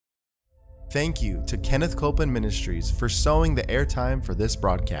Thank you to Kenneth Copeland Ministries for sowing the airtime for this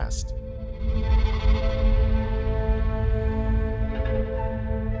broadcast.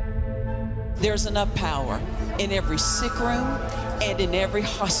 There's enough power in every sick room and in every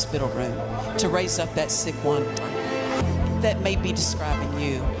hospital room to raise up that sick one. That may be describing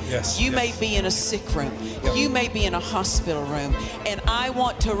you. Yes. You may be in a sick room. Yep. You may be in a hospital room. And I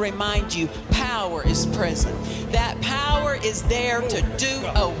want to remind you, power is present. That power is there to do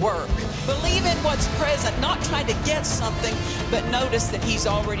a work. Believe in what's present, not try to get something, but notice that He's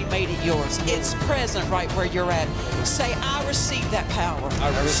already made it yours. It's present right where you're at. Say, I receive that power.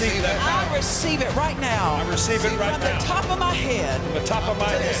 I receive that power. I receive it right now. I receive it right now. From the top of my head. From the top of my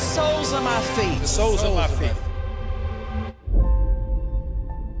head. To the soles of my feet. The soles of my feet.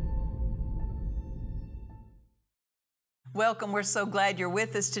 Welcome. We're so glad you're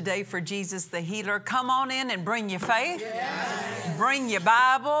with us today for Jesus the Healer. Come on in and bring your faith. Yes. Bring your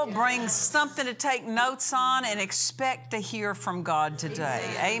Bible. Yes. Bring something to take notes on and expect to hear from God today.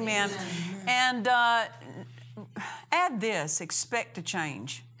 Amen. Amen. And add this, expect to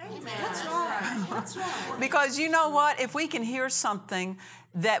change. Amen. That's right. That's right. Because you know what? If we can hear something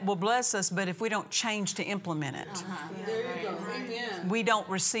that will bless us, but if we don't change to implement it, There you go. Amen. we don't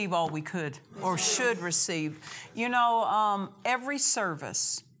receive all we could or should receive. You know, every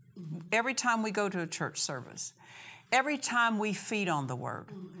service, every time we go to a church service, every time we feed on the Word,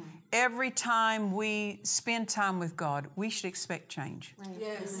 every time we spend time with God, we should expect change.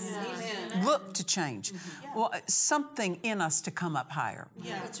 Yes. Amen. Look to change. Well, something in us to come up higher.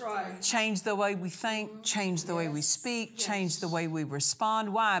 Yeah, that's right. Change the way we think, change the way we speak, change the way we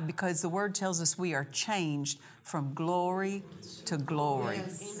respond. Why? Because the Word tells us we are changed from glory to glory.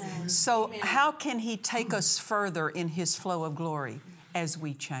 Yes. So how can He take us further in His flow of glory? As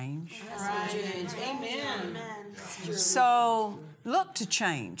we change. Right. Amen. So look to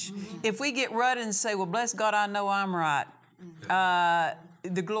change. If we get rutted and say, well, bless God, I know I'm right.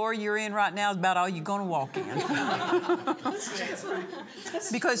 The glory you're in right now is about all you're going to walk in.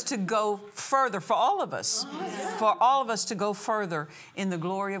 Because to go further, for all of us to go further in the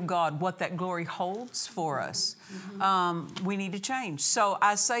glory of God, what that glory holds for us, we need to change. So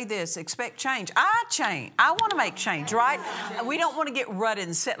I say this, expect change. I want to make change, right? We don't want to get rutted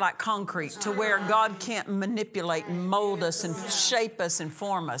and set like concrete to where God can't manipulate and mold us and shape us and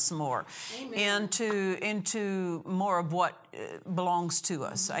form us more into more of what belongs to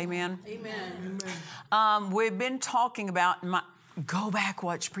us. Amen? Amen. We've been talking about, go back,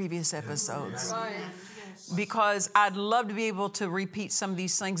 watch previous episodes. Right. Because I'd love to be able to repeat some of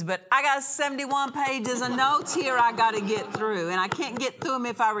these things, but I got 71 pages of notes here I got to get through, and I can't get through them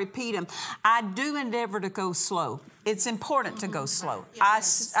if I repeat them. I do endeavor to go slow. It's important to go slow. I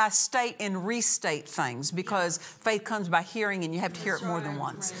state and restate things because faith comes by hearing, and you have to hear it more than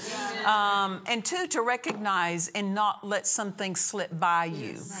once. And two, to recognize and not let some things slip by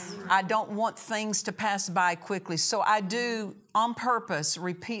you. I don't want things to pass by quickly, so I do, on purpose,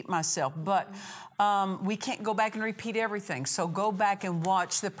 repeat myself, but we can't go back and repeat everything. So go back and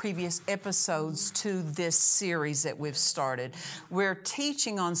watch the previous episodes to this series that we've started. We're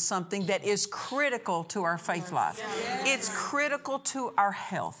teaching on something that is critical to our faith life. It's critical to our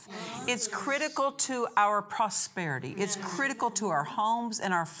health. It's critical to our prosperity. It's critical to our homes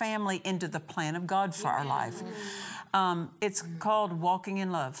and our family into the plan of God for our life. It's called walking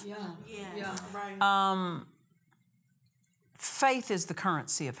in love. Faith is the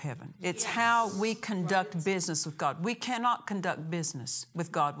currency of heaven. It's how we conduct business with God. We cannot conduct business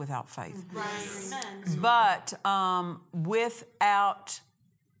with God without faith. But without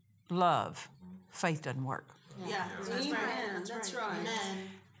love, faith doesn't work. That's right.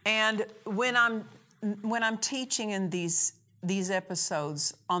 And when I'm teaching in these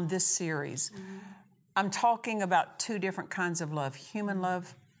episodes on this series, I'm talking about two different kinds of love: human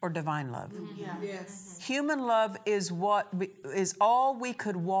love or divine love. Yes. Human love is all we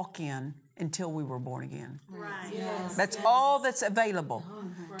could walk in until we were born again. Right. Yes. That's all that's available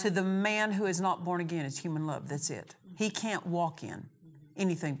to the man who is not born again is human love. That's it. He can't walk in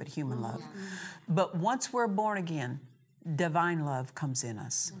anything but human love. But once we're born again, divine love comes in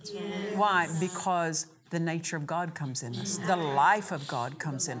us. Yes. Why? Because the nature of God comes in us. The life of God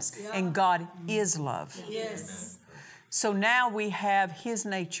comes in us. And God is love. Yes. So now we have His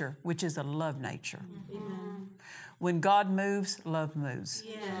nature, which is a love nature. When God moves, love moves.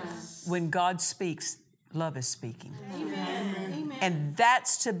 Yes. When God speaks, love is speaking. Amen. And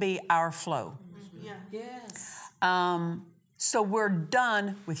that's to be our flow. Yes. So we're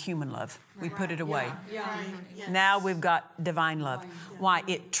done with human love. We put it away. Yeah. Now we've got divine love. Why?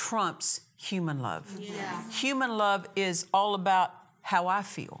 It trumps human love. Yeah. Human love is all about how I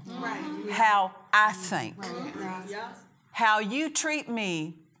feel, how I think. How you treat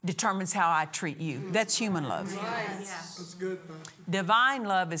me determines how I treat you. That's human love. That's good, man. Divine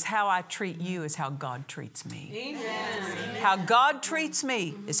love is how I treat you is how God treats me. How God treats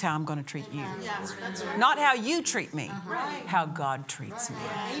me is how I'm going to treat you. Not how you treat me, how God treats me.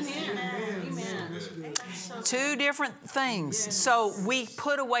 Two different things. So we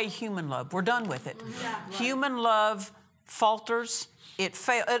put away human love. We're done with it. Human love falters.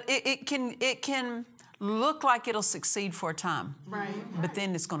 It can look like it'll succeed for a time, but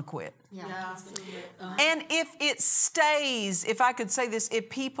then it's going to quit. And if it stays, if I could say this, if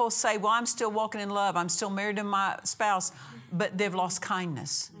people say, well, I'm still walking in love, I'm still married to my spouse, but they've lost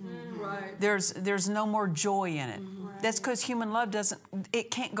kindness. There's no more joy in it. That's because human love it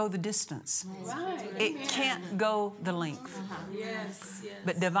can't go the distance. It can't go the length.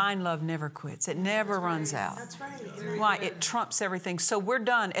 But divine love never quits. It never runs out. Why? It trumps everything. So we're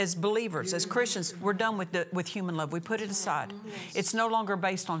done as believers, as Christians, we're done with human love. We put it aside. It's no longer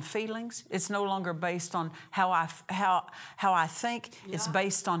based on feelings. It's no longer based on how I think. It's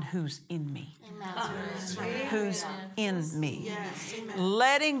based on who's in me. Who's in me.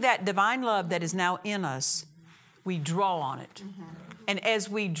 Letting that divine love that is now in us, we draw on it. And as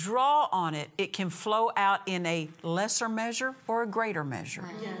we draw on it, it can flow out in a lesser measure or a greater measure.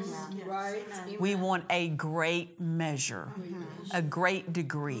 We want a great measure, a great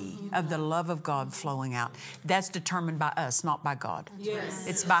degree of the love of God flowing out. That's determined by us, not by God.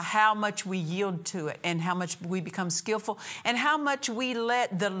 It's by how much we yield to it and how much we become skillful and how much we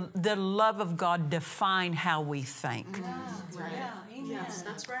let the love of God define how we think. Yes,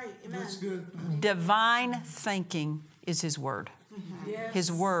 that's right. Amen. That's good. Divine thinking is His Word.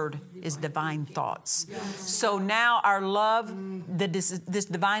 His Word is divine thoughts. So now our love, this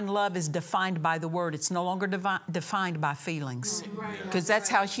divine love is defined by the Word. It's no longer defined by feelings. Because that's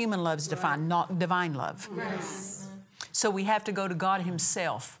how human love is defined, not divine love. So we have to go to God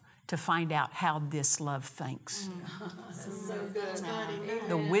Himself to find out how this love thinks.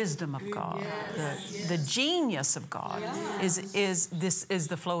 The wisdom of God, the genius of God is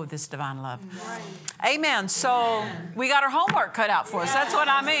the flow of this divine love. Amen. So we got our homework cut out for us. That's what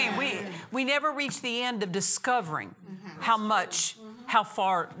I mean. We never reach the end of discovering how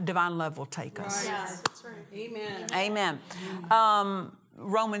far divine love will take us. That's right. Amen. Amen.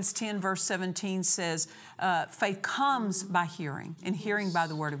 Romans 10 verse 17 says, faith comes by hearing, and hearing by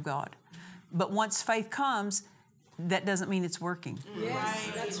the word of God. But once faith comes, that doesn't mean it's working. Yes,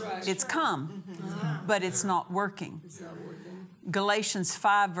 that's right. It's come, but it's not working. Galatians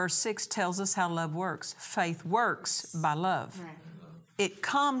 5 verse 6 tells us how love works. Faith works by love.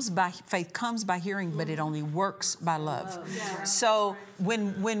 Faith comes by hearing, but it only works by love. So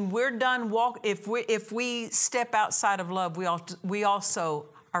when we're done if we step outside of love, we also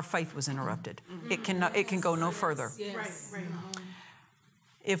our faith was interrupted. It can go no further.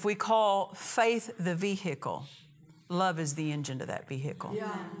 If we call faith the vehicle, love is the engine to that vehicle.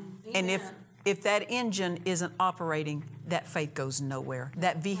 And if that engine isn't operating, that faith goes nowhere.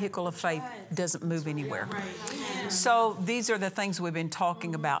 That vehicle of faith doesn't move anywhere. So these are the things we've been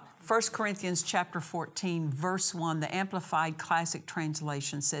talking about. 1 Corinthians chapter 14, verse 1, the Amplified Classic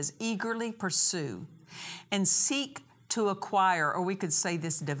Translation says, eagerly pursue and seek to acquire, or we could say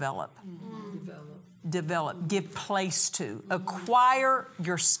this, develop. Develop, give place to, acquire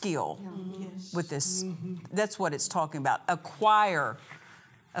your skill with this. That's what it's talking about. Acquire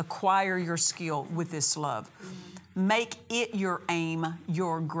your skill with this love. Make it your aim,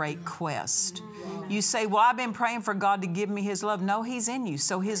 your great quest. You say, well, I've been praying for God to give me His love. No, He's in you,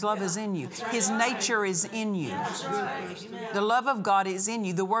 so His love is in you. His nature is in you. The love of God is in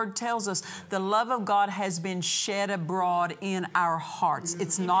you. The Word tells us the love of God has been shed abroad in our hearts.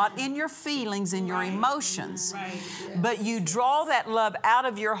 It's not in your feelings and your emotions, but you draw that love out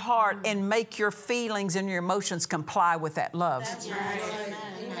of your heart and make your feelings and your emotions comply with that love. That's right.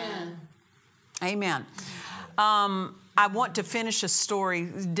 Amen. I want to finish a story.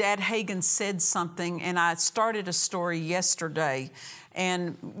 Dad Hagin said something, and I started a story yesterday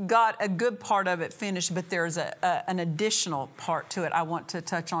and got a good part of it finished, but there's an additional part to it I want to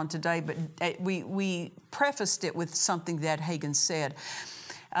touch on today. But we prefaced it with something that Hagin said.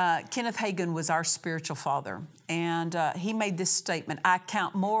 Kenneth Hagin was our spiritual father, and he made this statement, I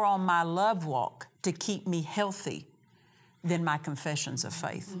count more on my love walk to keep me healthy than my confessions of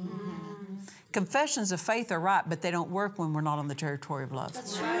faith. Confessions of faith are right, but they don't work when we're not on the territory of love.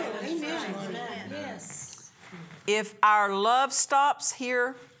 That's right. Amen. Yes. If our love stops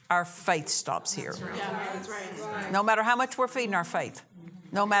here, our faith stops here. That's right. No matter how much we're feeding our faith,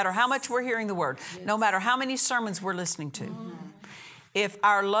 no matter how much we're hearing the Word, no matter how many sermons we're listening to. If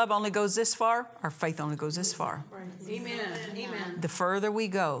our love only goes this far, our faith only goes this far. Amen. Amen. The further we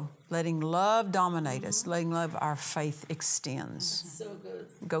go, letting love dominate us, letting love, our faith extends, So good.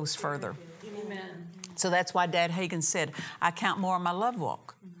 goes further. Amen. So that's why Dad Hagin said, I count more on my love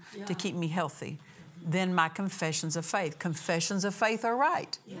walk to keep me healthy than my confessions of faith. Confessions of faith are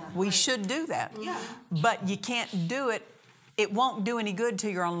right. We should do that. Yeah. But you can't do it. It won't do any good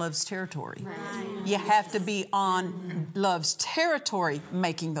till you're on love's territory. You have to be on love's territory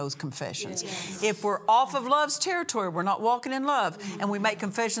making those confessions. If we're off of love's territory, we're not walking in love, and we make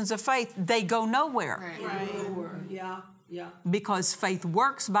confessions of faith, they go nowhere. Right. Yeah. Yeah. Because faith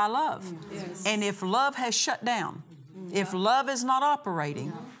works by love. Yes. And if love has shut down, if love is not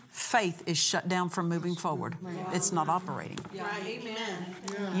operating, faith is shut down from moving forward. It's not operating. Yeah. Amen.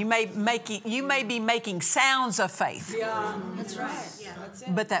 You may be making sounds of faith, Yeah. That's right. Yeah. That's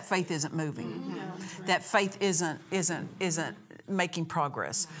it. but that faith isn't moving. That faith isn't making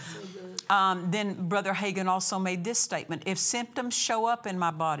progress. Then Brother Hagin also made this statement: if symptoms show up in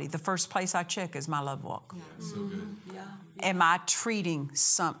my body, the first place I check is my love walk. So good. Yeah. Am I treating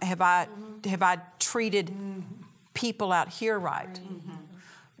have I treated people out here right?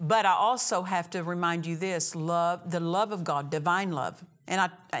 But I also have to remind you this: love, the love of God, divine love. And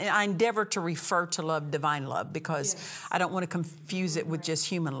I endeavor to refer to love divine love because I don't want to confuse it with just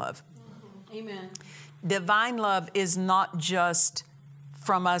human love. Amen. Divine love is not just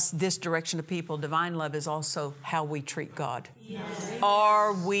from us this direction to people. Divine love is also how we treat God. Yes.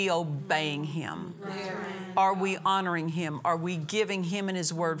 Are we obeying Him? Right. Are we honoring Him? Are we giving Him and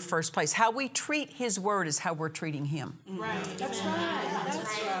His Word first place? How we treat His Word is how we're treating Him. Right. That's right.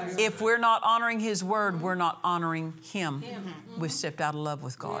 That's right. If we're not honoring His Word, we're not honoring Him. We've stepped out of love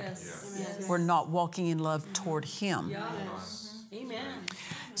with God. Yes. Yes. We're not walking in love toward Him. Yes. Amen.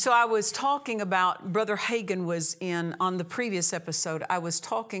 So I was talking about, Brother Hagin was on the previous episode, I was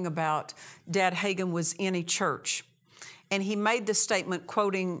talking about Dad Hagin was in a church. And he made the statement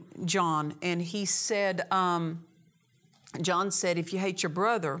quoting John. And he said, John said, if you hate your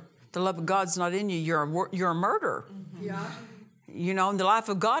brother, the love of God's not in you, you're a murderer. Yeah. You know, and the life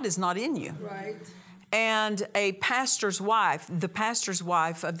of God is not in you. Right. And the pastor's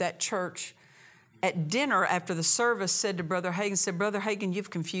wife of that church, at dinner after the service said to Brother Hagin, Brother Hagin, you've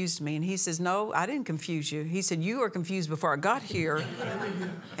confused me. And he says, no, I didn't confuse you. He said, you were confused before I got here.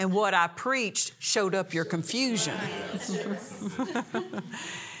 And what I preached showed up your confusion.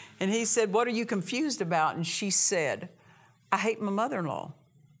 And he said, what are you confused about? And she said, I hate my mother-in-law.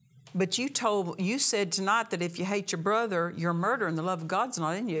 But you said tonight that if you hate your brother, you're a murderer and the love of God's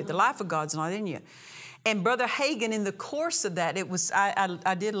not in you. The life of God's not in you. And Brother Hagin, in the course of that,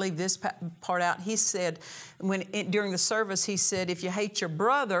 I did leave this part out. He said, during the service, he said, if you hate your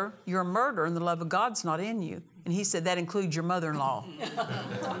brother, you're a murderer and the love of God's not in you. And he said, that includes your mother-in-law.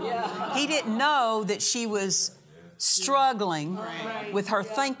 He didn't know that she was struggling with her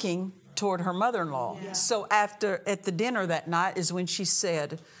thinking toward her mother-in-law. Yeah. So at the dinner that night is when she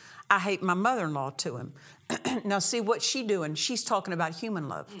said, I hate my mother-in-law to him. Now see what's she doing? She's talking about human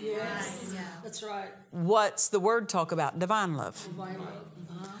love. Yes. Yeah. That's right. What's the word talk about? Divine love. Divine love.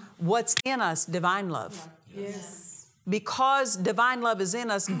 What's in us? Divine love. Yes. Because divine love is in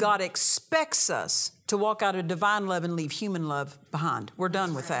us, God expects us to walk out of divine love and leave human love behind. We're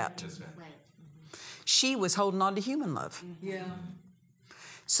done with that. She was holding on to human love. Yeah.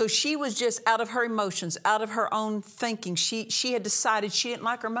 So she was just out of her emotions, out of her own thinking. She had decided she didn't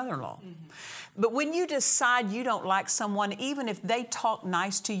like her mother-in-law. But when you decide you don't like someone, even if they talk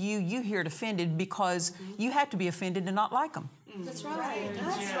nice to you, you hear it offended because you have to be offended to not like them. That's right.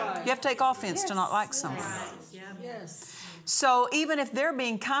 That's right. You have to take offense to not like someone. Yes. So even if they're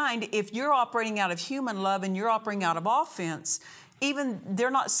being kind, if you're operating out of human love and you're operating out of offense, even they're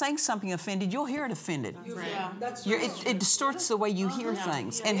not saying something offended, you'll hear it offended. Yeah. That's right. It distorts the way you hear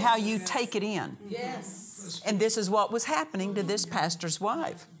things and how you take it in. Yes. And this is what was happening to this pastor's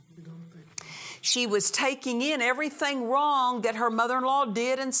wife. She was taking in everything wrong that her mother-in-law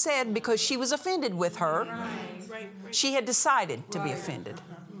did and said because she was offended with her. Right. She had decided to be offended.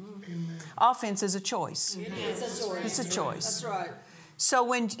 Offense is a choice. It's a choice. It's a choice. That's right. So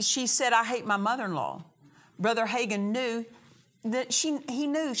when she said, I hate my mother-in-law, Brother Hagin knew that he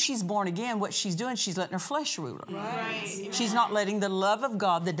knew she's born again. What she's doing, she's letting her flesh rule her. Right. She's not letting the love of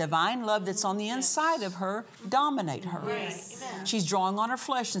God, the divine love that's on the inside of her, dominate her. Yes. She's drawing on her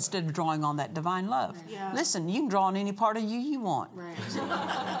flesh instead of drawing on that divine love. Yeah. Listen, you can draw on any part of you want. Right.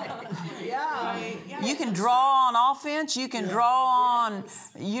 Yeah. You can draw on offense. You can draw on,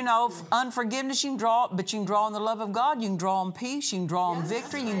 unforgiveness. You can draw, but you can draw on the love of God. You can draw on peace. You can draw on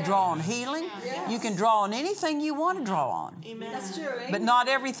victory. You can draw on healing. You can draw on anything you want to draw on. Amen. That's true. But not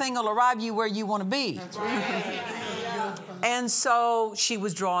everything will arrive you where you want to be. That's right. And so she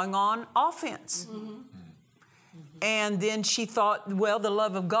was drawing on offense. And then she thought, well, the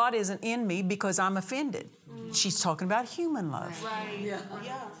love of God isn't in me because I'm offended. She's talking about human love. Right. Yeah.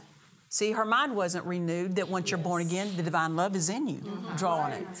 See, her mind wasn't renewed that once you're born again, the divine love is in you. Draw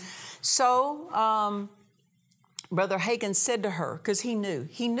on it. So Brother Hagin said to her, because he knew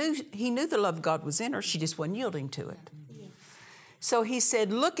the love of God was in her. She just wasn't yielding to it. So he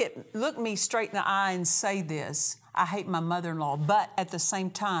said, look me straight in the eye and say this. I hate my mother-in-law, but at the same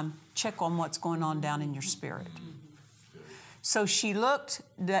time, check on what's going on down in your spirit. So she looked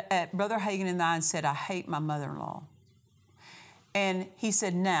at Brother Hagin in the eye and said, I hate my mother-in-law. And he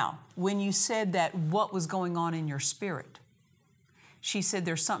said, now, when you said that, what was going on in your spirit? She said,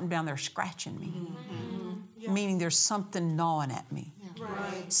 there's something down there scratching me, meaning there's something gnawing at me.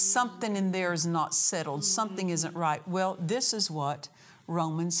 Right. Something in there is not settled. Something isn't right. Well, this is what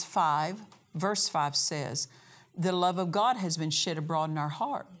Romans 5, verse 5 says. The love of God has been shed abroad in our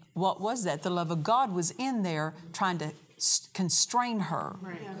heart. What was that? The love of God was in there trying to constrain her.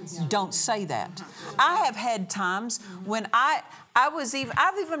 Right. Don't say that. I have had times when I've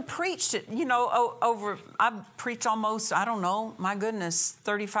even preached it, I've preached almost, I don't know, my goodness,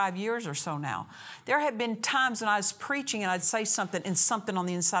 35 years or so now. There have been times when I was preaching and I'd say something and something on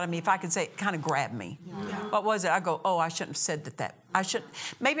the inside of me, if I could say it, kind of grabbed me. Yeah. What was it? I go, I shouldn't have said that.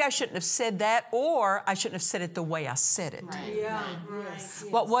 Maybe I shouldn't have said that, or I shouldn't have said it the way I said it. Right. Yeah. Yes.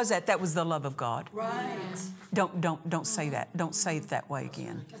 What was that? That was the love of God. Right. Don't say that. Don't say it that way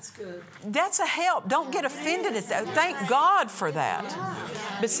again. That's good. That's a help. Don't get offended at that. Thank God for that.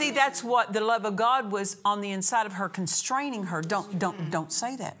 But see, that's what the love of God was on the inside of her, constraining her. Don't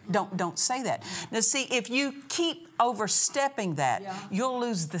say that. Don't say that. Now see, if you keep overstepping that, you'll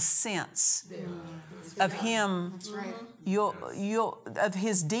lose the sense of Him. That's right. You'll of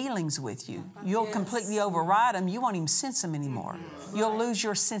His dealings with you. You'll completely override Him. You won't even sense Him anymore. You'll lose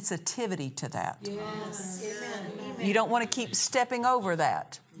your sensitivity to that. Yes. Amen. You don't want to keep stepping over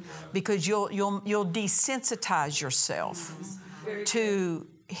that, because you'll desensitize yourself to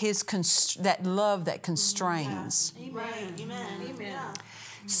His that love that constrains. Amen.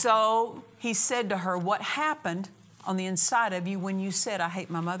 So he said to her, what happened on the inside of you when you said, I hate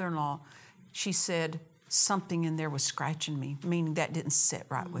my mother-in-law? She said, something in there was scratching me, meaning that didn't sit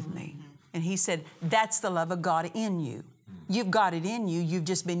right with me. And he said, that's the love of God in you. You've got it in you. You've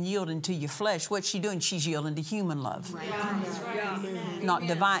just been yielding to your flesh. What's she doing? She's yielding to human love, not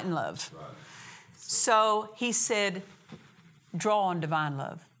divine love. So he said, draw on divine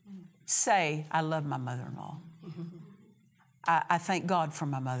love. Say, I love my mother-in-law. I thank God for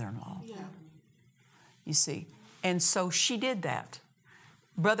my mother-in-law. You see. And so she did that.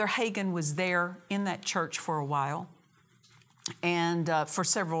 Brother Hagin was there in that church for a while, and for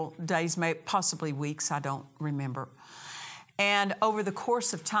several days, maybe possibly weeks, I don't remember. And over the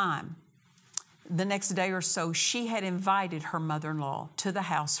course of time, the next day or so, she had invited her mother-in-law to the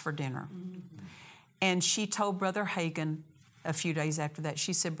house for dinner. And she told Brother Hagin a few days after that,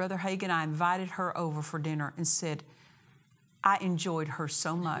 she said, Brother Hagin, I invited her over for dinner and said, I enjoyed her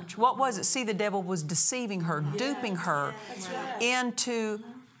so much. What was it? See, the devil was deceiving her, duping her into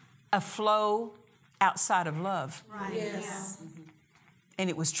a flow outside of love. Right. Yes. And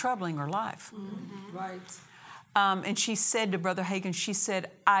it was troubling her life. Right. And she said to Brother Hagin, she said,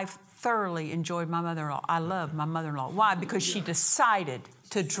 I've thoroughly enjoyed my mother-in-law. I love my mother-in-law. Why? Because she decided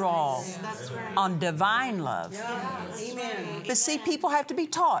to draw on divine love. Amen. But see, people have to be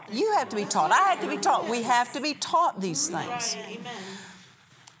taught. You have to be taught. I have to be taught. We have to be taught these things.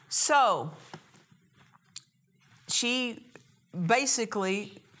 So she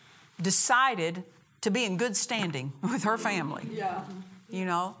basically decided to be in good standing with her family. Yeah. You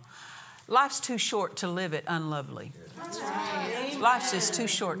know, life's too short to live it unlovely. Life's just too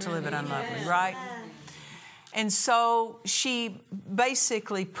short to live it unlovely, right? And so she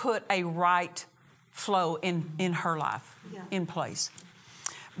basically put a right flow in her life, in place.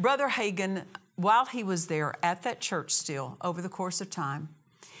 Brother Hagin, while he was there at that church still, over the course of time,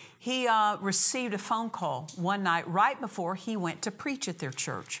 he received a phone call one night right before he went to preach at their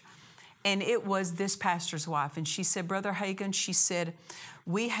church. And it was this pastor's wife. And she said, Brother Hagin, she said,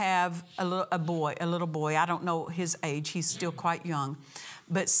 we have a little boy, I don't know his age, he's still quite young,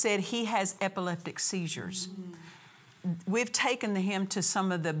 but said he has epileptic seizures. We've taken him to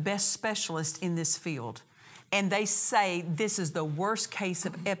some of the best specialists in this field, And they say this is the worst case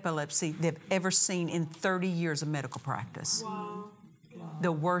of epilepsy they've ever seen in 30 years of medical practice. Wow.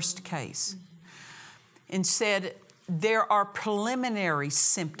 The worst case. And said there are preliminary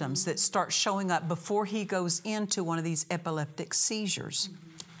symptoms that start showing up before he goes into one of these epileptic seizures.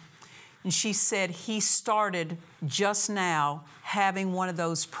 And she said he started just now having one of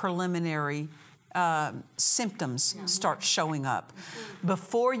those preliminary symptoms start showing up.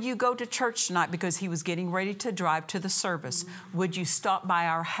 Before you go to church tonight, because he was getting ready to drive to the service, would you stop by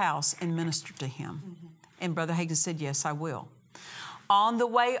our house and minister to him? And Brother Hagin said, yes, I will. On the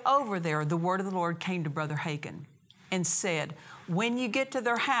way over there, the word of the Lord came to Brother Hagin and said, when you get to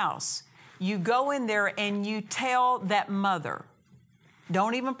their house, you go in there and you tell that mother,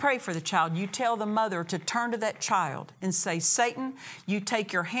 don't even pray for the child. You tell the mother to turn to that child and say, Satan, you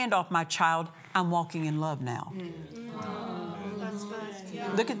take your hand off my child. I'm walking in love now. That's good.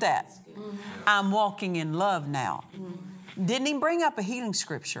 Yeah. Look at that. I'm walking in love now. Didn't even bring up a healing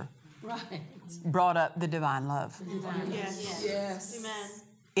scripture. Right. Brought up the divine love. Yes. Yes. Amen.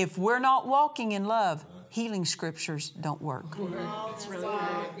 If we're not walking in love, healing scriptures don't work. Oh, that's really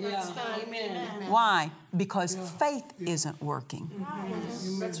good. Yeah. Amen. Why? Because faith isn't working.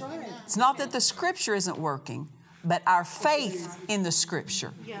 That's right. It's not that the scripture isn't working, but our faith in the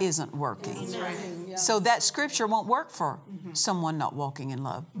scripture isn't working. So that scripture won't work for someone not walking in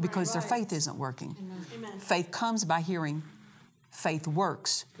love because their faith isn't working. Amen. Faith comes by hearing. Faith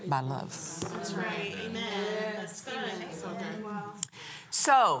works by love. That's right. Amen. That's good. Wow.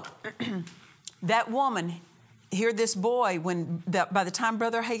 So that woman, here this boy, by the time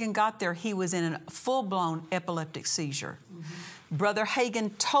Brother Hagin got there, he was in a full-blown epileptic seizure. Brother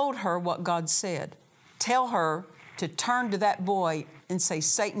Hagin told her what God said. Tell her to turn to that boy and say,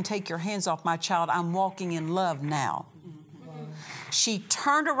 Satan, take your hands off my child. I'm walking in love now. She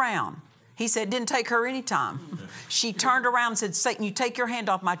turned around. He said, it didn't take her any time. She turned around and said, Satan, you take your hand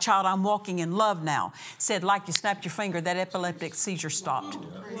off my child. I'm walking in love now. Said, like you snapped your finger, that epileptic seizure stopped.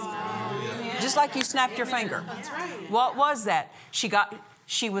 Just like you snapped your finger. What was that?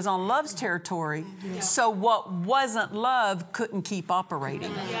 She was on love's territory, so what wasn't love couldn't keep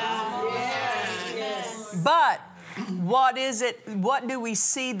operating. But what is it? What do we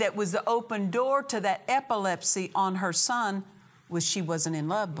see that was the open door to that epilepsy on her son? Was she wasn't in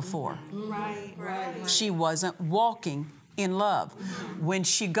love before. Right. She wasn't walking in love. When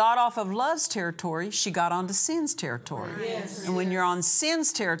she got off of love's territory, she got onto sin's territory. And when you're on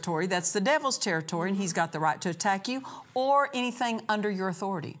sin's territory, that's the devil's territory, and he's got the right to attack you or anything under your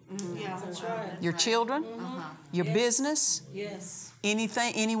authority. Yeah, that's right. Your children, your business, Yes.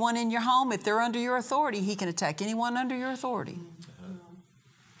 anything, anyone in your home, if they're under your authority, he can attack anyone under your authority.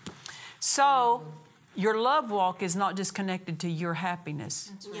 So your love walk is not just connected to your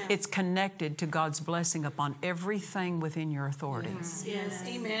happiness. It's connected to God's blessing upon everything within your authority. Yes.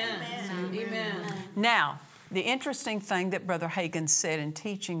 Amen. Amen. Now, the interesting thing that Brother Hagin said in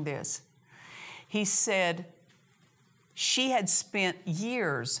teaching this, he said she had spent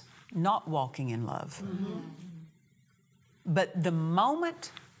years not walking in love. But the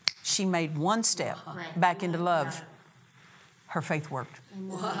moment she made one step back into love, her faith worked.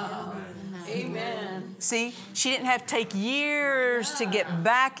 Amen. See, she didn't have to take years to get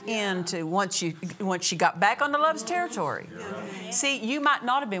back into once she got back onto love's territory. See, you might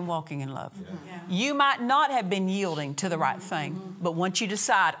not have been walking in love. You might not have been yielding to the right thing. But once you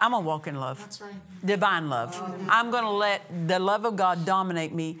decide, I'm going to walk in love, divine love. I'm going to let the love of God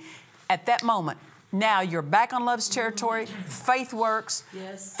dominate me. At that moment, now you're back on love's territory. Faith works.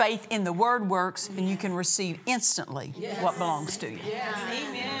 Faith in the Word works, and you can receive instantly what belongs to you.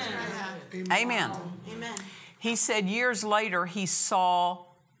 Amen. Amen. Amen. He said years later he saw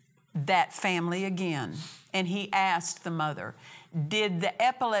that family again, and he asked the mother, did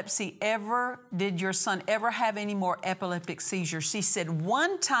your son ever have any more epileptic seizures? She said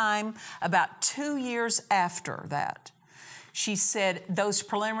one time about 2 years after that. She said those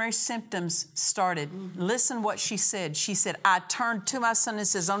preliminary symptoms started. Listen what she said. She said, I turned to my son and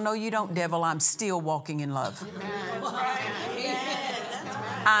says, oh, no, you don't, devil. I'm still walking in love.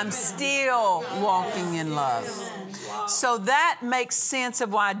 I'm still walking in love. So that makes sense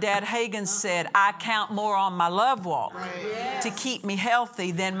of why Dad Hagin said, I count more on my love walk to keep me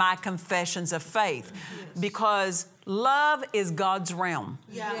healthy than my confessions of faith. Because love is God's realm.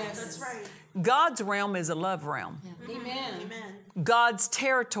 That's right. God's realm is a love realm. Amen. God's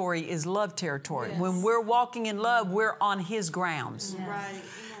territory is love territory. When we're walking in love, we're on His grounds.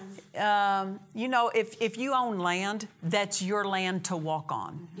 Right. You know, if you own land, that's your land to walk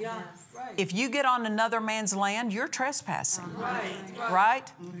on. Yeah. Right. If you get on another man's land, you're trespassing. Right.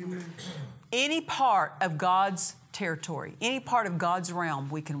 Right? Any part of God's territory, any part of God's realm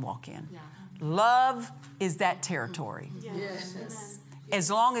we can walk in. Yeah. Love is that territory. Yes. As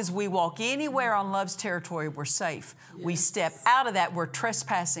long as we walk anywhere on love's territory, we're safe. Yes. We step out of that, we're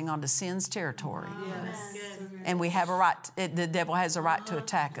trespassing onto sin's territory. Yes. And we have a right, the devil has a right to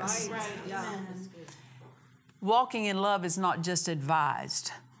attack us. Right. Yeah. Walking in love is not just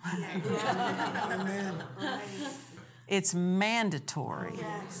advised. It's mandatory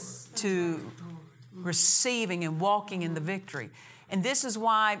to receiving and walking in the victory. And this is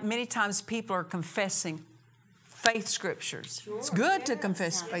why many times people are confessing faith scriptures. It's good to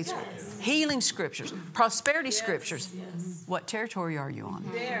confess faith scriptures. Healing scriptures, prosperity scriptures. What territory are you on?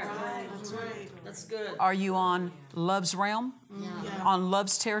 There. That's right. That's good. Are you on love's realm? On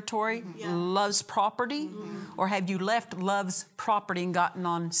love's territory? Love's property? Or have you left love's property and gotten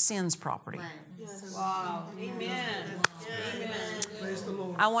on sin's property? Wow. Amen.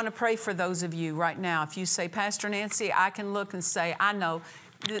 I want to pray for those of you right now. If you say, Pastor Nancy, I can look and say, I know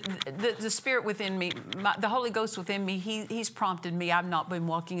the Spirit within me, the Holy Ghost within me, He's prompted me. I've not been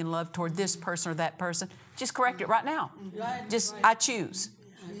walking in love toward this person or that person. Just correct it right now. I choose.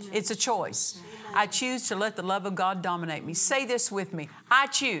 It's a choice. I choose to let the love of God dominate me. Say this with me. I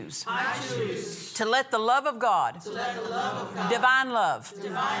choose to let the love of God, divine love,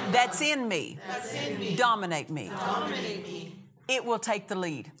 that's in me, dominate me. It will take the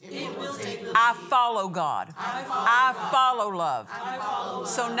lead. I follow God. I follow love.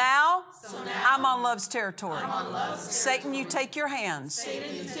 So now, I'm on love's territory. Satan, you take your hands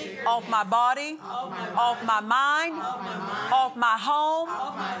off my body, off my mind, off my home,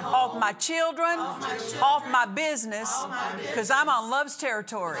 off my children, off my business, because I'm on love's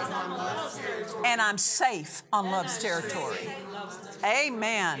territory. And I'm safe on love's territory.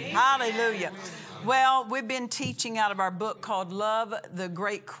 Amen. Hallelujah. Well, we've been teaching out of our book called Love, the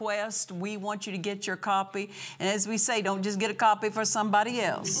Great Quest. We want you to get your copy. And as we say, don't just get a copy for somebody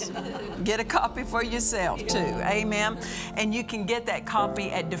else. Get a copy for yourself, too. Amen. And you can get that copy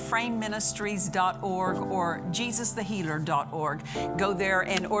at DufresneMinistries.org or JesusTheHealer.org. Go there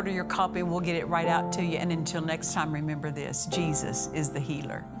and order your copy, and we'll get it right out to you. And until next time, remember this: Jesus is the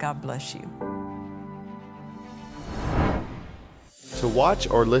healer. God bless you. To watch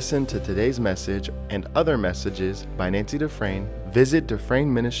or listen to today's message and other messages by Nancy Dufresne, visit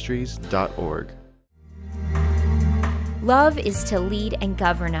DufresneMinistries.org. Love is to lead and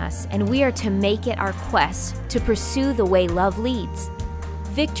govern us, and we are to make it our quest to pursue the way love leads.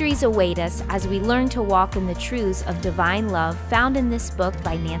 Victories await us as we learn to walk in the truths of divine love found in this book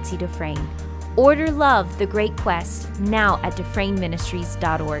by Nancy Dufresne. Order Love, the Great Quest now at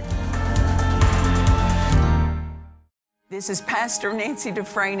DufresneMinistries.org. This is Pastor Nancy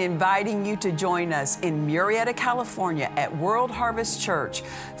Dufresne inviting you to join us in Murrieta, California at World Harvest Church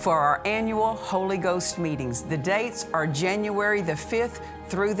for our annual Holy Ghost meetings. The dates are January the 5th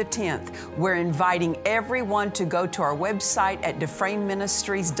through the 10th. We're inviting everyone to go to our website at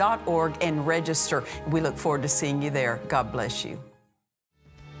DufresneMinistries.org and register. We look forward to seeing you there. God bless you.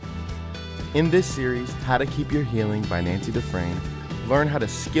 In this series, How to Keep Your Healing by Nancy Dufresne, learn how to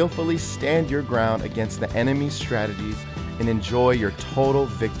skillfully stand your ground against the enemy's strategies and enjoy your total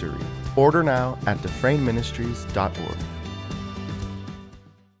victory. Order now at DufresneMinistries.org.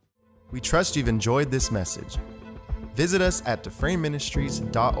 We trust you've enjoyed this message. Visit us at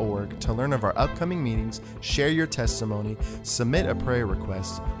DufresneMinistries.org to learn of our upcoming meetings, share your testimony, submit a prayer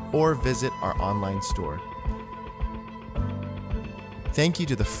request, or visit our online store. Thank you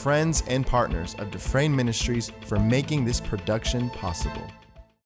to the friends and partners of Dufresne Ministries for making this production possible.